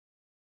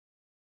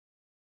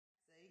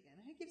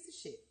gives a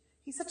shit?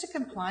 He's such a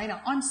complainer.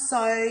 I'm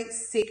so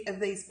sick of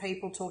these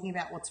people talking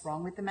about what's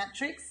wrong with the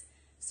matrix.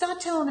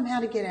 Start telling them how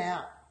to get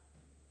out.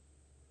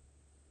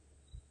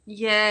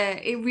 Yeah,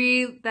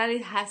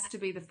 it has to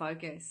be the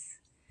focus.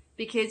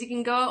 Because you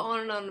can go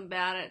on and on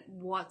about it,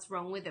 what's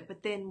wrong with it,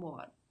 but then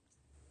what?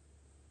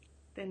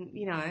 Then,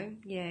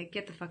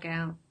 get the fuck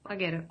out. I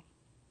get it.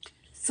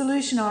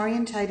 Solution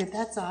orientated,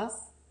 that's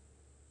us.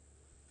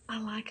 I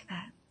like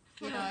that.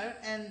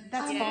 And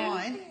that's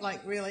fine.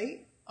 Like,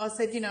 really. I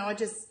said,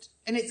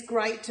 and it's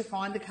great to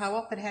find the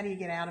co-op, but how do you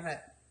get out of it?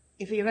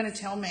 If you're going to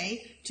tell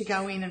me to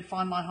go in and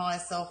find my higher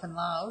self and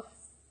love,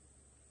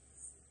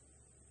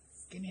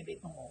 give me a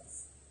bit more.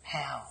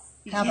 How?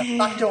 How the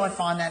fuck do I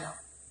find that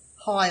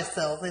higher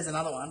self? There's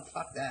another one.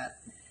 Fuck that.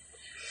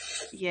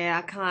 Yeah,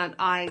 I can't.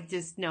 I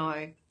just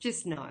know.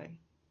 Just no.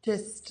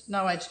 Just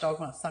no age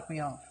dogma. Suck me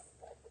off.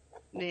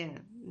 Yeah,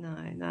 no.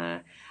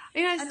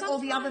 And all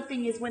the other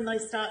thing is when they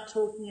start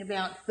talking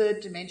about third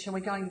dimension,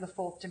 we're going to the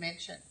fourth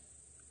dimension.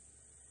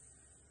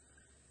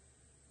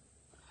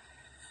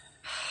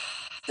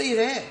 See you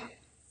there.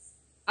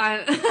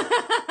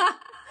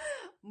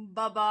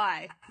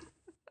 Bye-bye.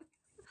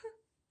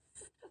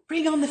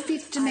 Bring on the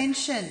fifth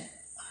dimension.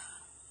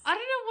 I don't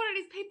know what it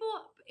is.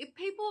 If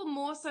people are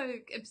more so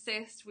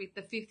obsessed with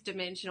the fifth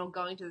dimension or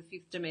going to the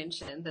fifth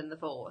dimension than the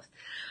fourth,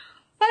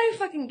 I don't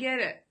fucking get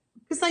it.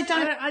 Because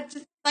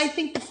they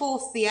think the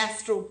fourth's the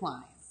astral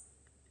plane.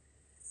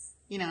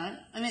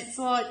 And it's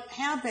like,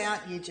 how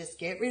about you just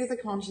get rid of the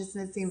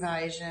consciousness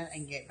invasion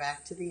and get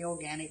back to the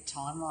organic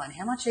timeline?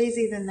 How much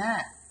easier than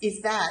that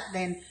is that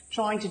than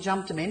trying to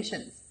jump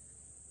dimensions,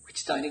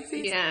 which don't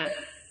exist? Yeah.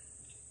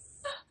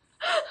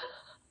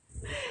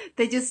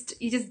 You're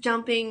just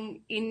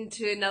jumping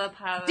into another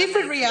part of the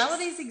different matrix.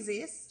 realities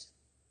exist.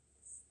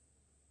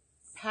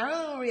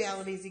 Parallel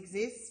realities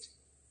exist.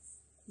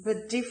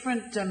 But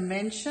different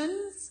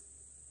dimensions?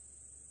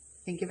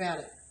 Think about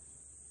it.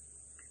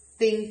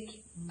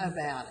 Think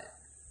about it.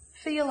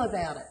 Feel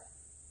about it.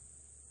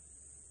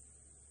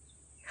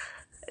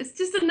 It's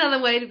just another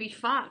way to be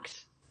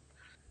fucked.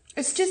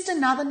 It's just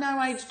another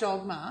no age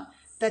dogma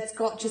that's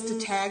got just a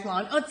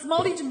tagline. Oh, it's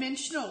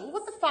multidimensional.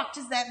 What the fuck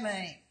does that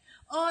mean?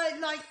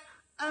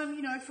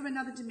 From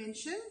another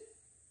dimension,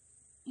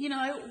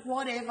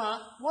 whatever.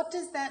 What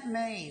does that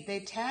mean?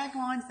 They're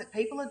taglines that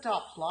people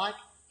adopt, like,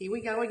 here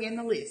we go again,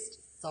 the list.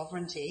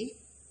 Sovereignty.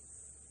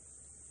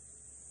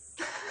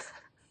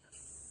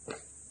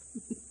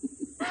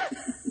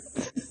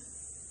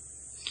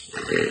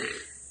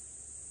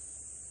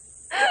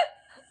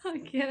 I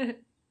get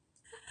it.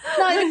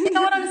 No, you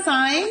know what I'm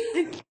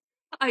saying?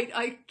 I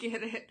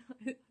get it.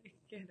 I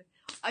get it.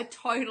 I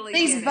totally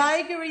These get it.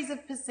 vagaries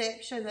of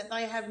perception that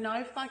they have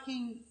no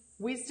fucking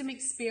wisdom,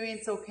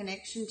 experience or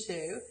connection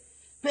to,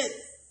 but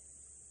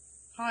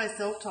higher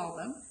self told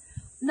them,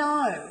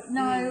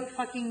 no,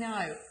 fucking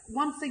no.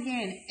 Once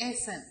again,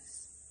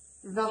 essence,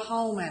 the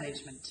whole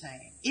management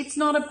team. It's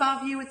not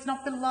above you, it's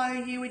not below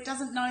you, it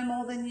doesn't know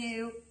more than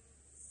you.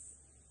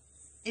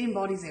 It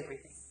embodies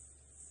everything.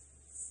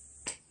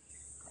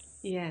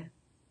 Yeah.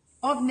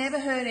 I've never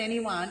heard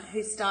anyone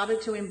who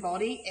started to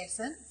embody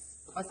essence,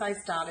 I say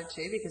started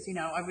to because,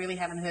 I really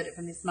haven't heard it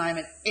from this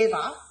moment,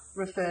 ever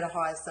refer to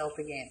higher self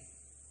again.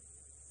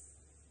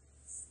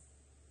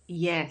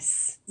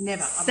 Yes.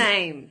 Never.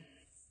 Same.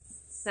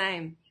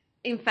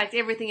 In fact,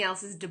 everything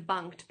else is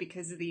debunked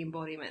because of the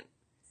embodiment.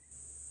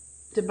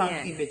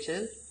 Debunk you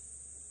bitches.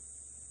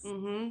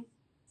 Mm-hmm.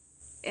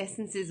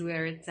 Essence is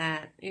where it's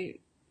at.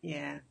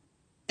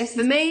 Essence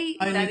for me,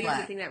 that black.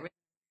 is the thing that really,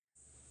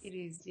 it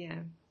is,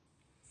 yeah.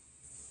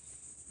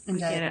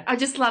 Indeed. I get it. I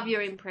just love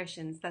your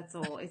impressions. That's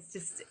all. It's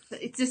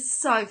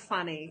just so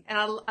funny, and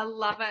I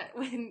love it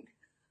when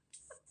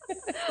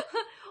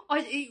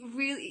it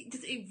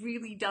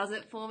really does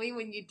it for me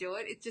when you do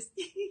it. It just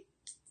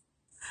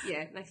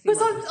it makes me.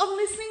 Because I'm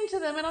listening to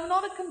them, and I'm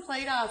not a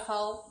complete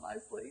asshole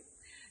mostly.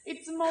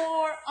 It's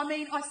more.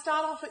 I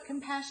start off at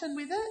compassion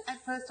with it.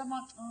 At first, I'm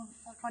like, oh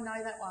fuck, I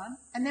know that one,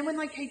 and then when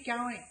they keep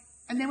going,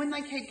 and then when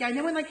they keep going,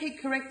 then when they keep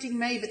correcting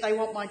me, but they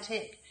want my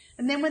tech,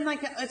 and then when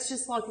it's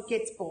just like it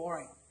gets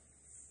boring.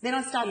 Then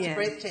I start to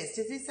breath test.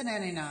 Is this an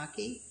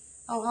Anunnaki?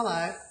 Oh,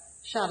 hello.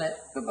 Shut it.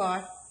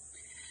 Goodbye.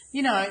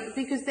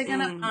 Because they're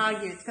going to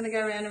argue. It's going to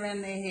go round and round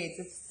in their heads.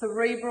 It's a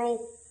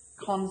cerebral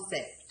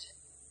concept.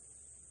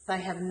 They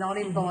have not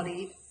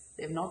embodied.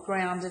 They've not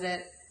grounded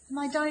it. And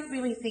they don't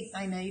really think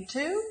they need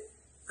to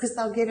because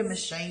they'll get a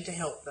machine to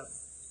help them.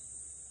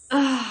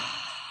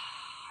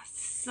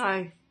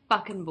 So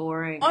fucking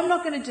boring. I'm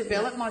not going to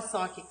develop my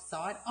psychic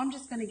side. I'm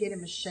just going to get a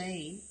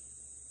machine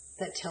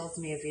that tells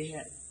me a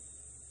vision.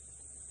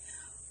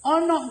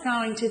 I'm not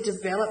going to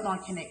develop my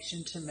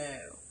connection to Mu.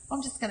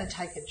 I'm just going to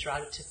take a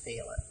drug to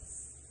feel it.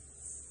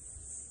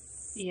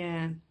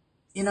 Yeah.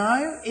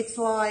 It's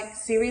like,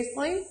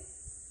 seriously?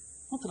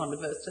 Not that I'm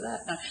adverse to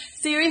that, no.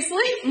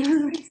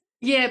 Seriously?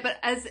 Yeah, but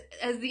as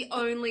the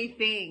only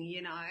thing,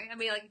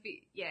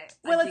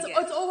 Well,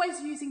 it's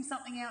always using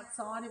something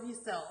outside of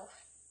yourself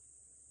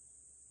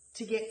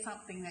to get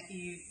something that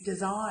you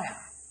desire.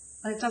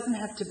 And it doesn't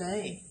have to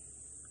be.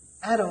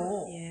 at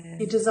all. Yeah.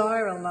 Your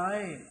desire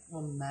alone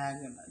will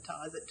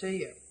magnetise it to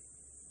you.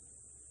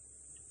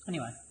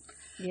 Anyway,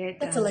 Yeah,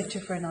 that's a lecture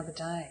for another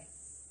day.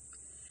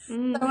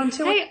 Mm. So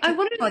until Hey, I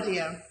wanted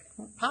idea.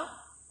 Huh?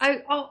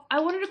 I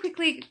wanted to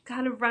quickly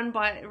kind of run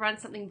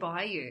something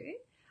by you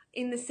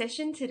in the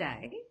session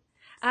today.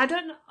 And I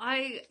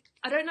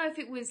don't know if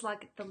it was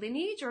like the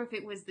lineage or if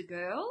it was the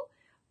girl,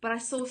 but I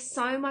saw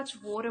so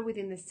much water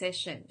within the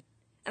session.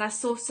 And I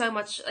saw so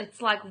much,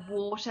 it's like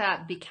water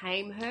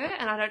became her.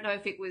 And I don't know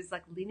if it was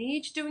like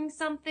lineage doing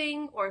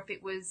something or if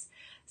it was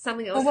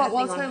something that was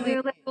happening on her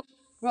level.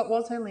 What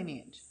was her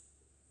lineage?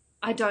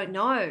 I don't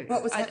know.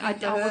 What was happening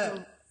to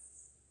her?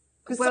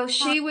 Well,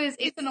 she was...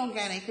 It's an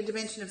organic, a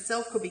dimension of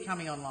self could be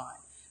coming online.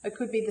 It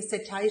could be the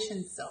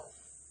cetacean self.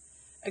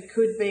 It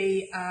could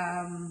be,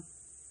 when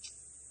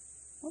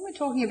we're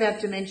talking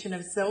about dimension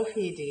of self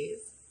here, dears,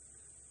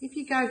 if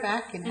you go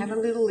back and have a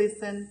little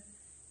listen,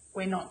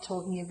 we're not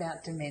talking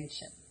about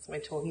dimensions. We're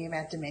talking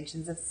about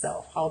dimensions of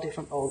self, whole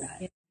different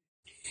ballgame.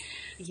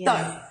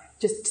 Yeah.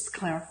 So, just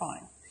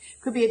clarifying.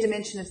 Could be a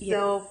dimension of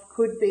self,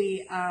 could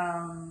be...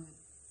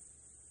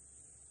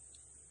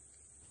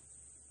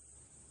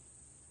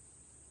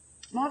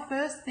 my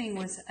first thing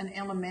was an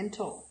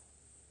elemental.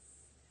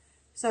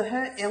 So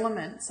her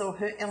elements or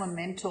her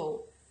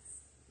elemental,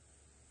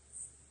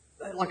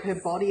 like her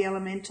body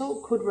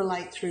elemental, could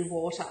relate through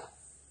water.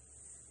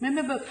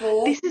 Remember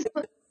before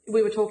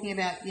we were talking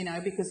about, you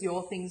know, because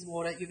your thing's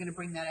water, you're going to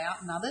bring that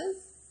out in others?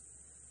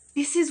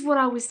 This is what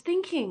I was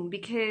thinking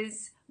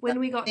because when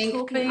we got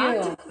talking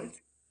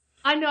afterwards,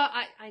 I know.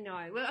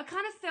 Well, I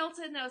kind of felt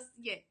it and I was,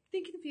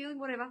 thinking, feeling,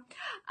 whatever.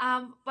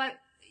 But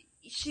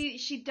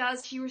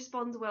she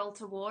responds well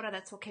to water.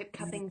 That's what kept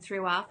coming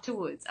through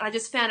afterwards. And I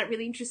just found it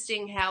really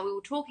interesting how we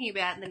were talking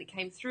about it and then it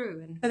came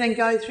through. And so then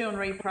go through and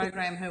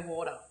reprogram her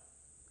water.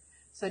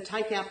 So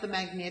take out the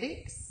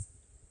magnetics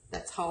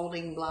that's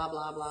holding blah,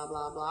 blah, blah,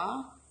 blah,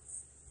 blah,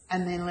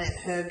 and then let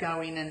her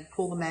go in and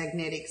pull the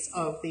magnetics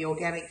of the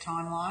organic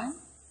timeline.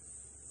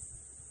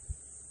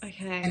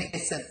 Okay. And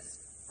essence.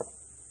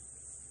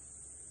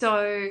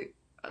 So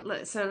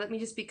let me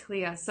just be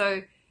clear.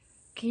 So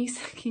can you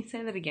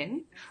say that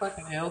again?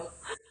 Fucking hell.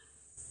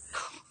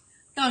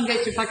 Go and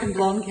get your fucking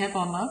blonde cap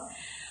on, love.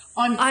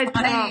 I'm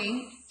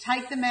saying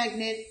take the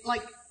magnet,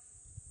 like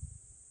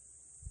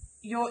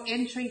your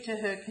entry to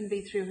her can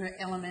be through her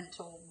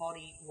elemental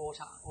body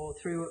water or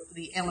through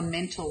the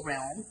elemental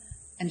realm,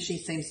 and she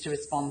seems to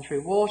respond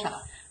through water.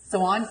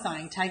 So I'm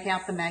saying take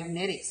out the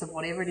magnetics of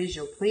whatever it is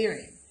you're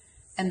clearing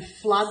and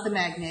flood the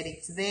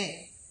magnetics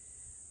there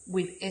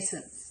with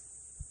essence.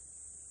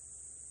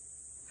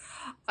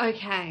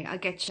 Okay, I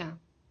getcha.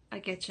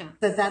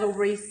 So that'll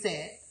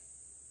reset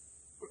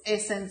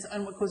essence,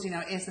 and because, you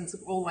know, essence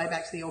all the way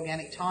back to the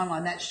organic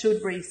timeline, that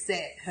should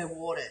reset her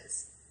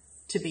waters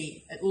to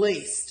be at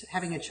least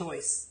having a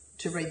choice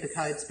to read the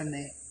codes from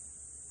there.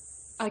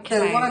 Okay.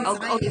 So what I'm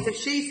saying is if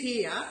she's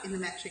here in the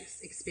matrix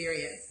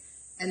experience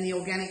and the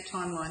organic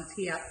timeline's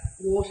here,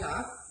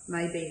 water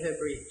may be her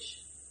bridge.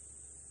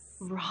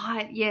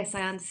 Right, yes,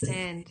 I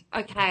understand.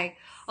 Okay,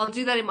 I'll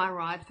do that in my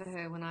ride for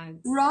her when I...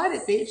 Ride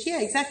it, bitch.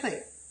 Yeah, exactly.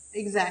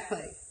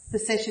 The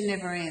session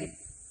never ends.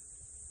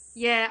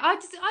 Yeah, I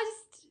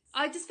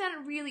just found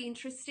it really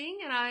interesting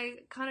and I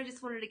kind of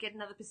just wanted to get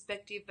another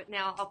perspective, but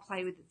now I'll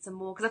play with it some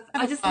more because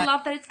I just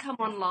love that it's come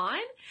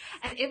online.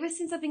 And ever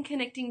since I've been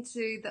connecting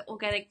to the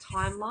organic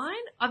timeline,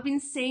 I've been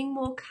seeing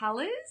more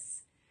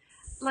colours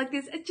like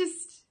this.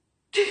 It's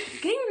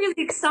getting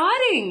really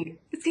exciting.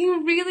 It's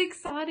getting really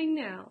exciting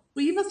now.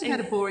 Well, you must have had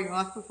a boring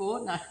life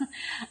before. No.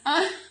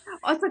 I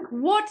was like,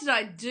 what did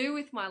I do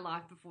with my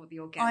life before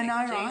the organic?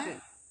 I know, Jesus.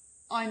 right?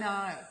 I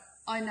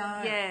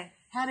know. Yeah.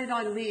 How did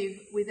I live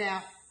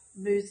without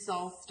Moo's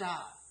soul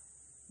star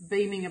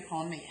beaming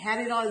upon me? How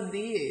did I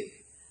live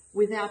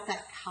without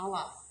that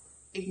colour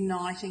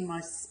igniting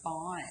my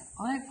spine?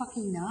 I don't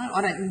fucking know.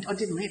 I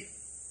didn't live.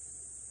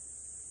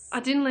 I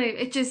didn't live.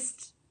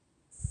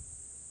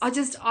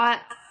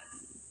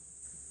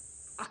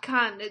 I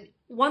can't.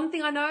 One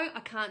thing I know, I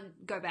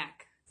can't go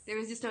back. There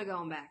is just no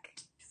going back.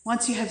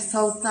 Once you have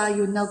soul star,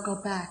 you'll not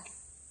go back.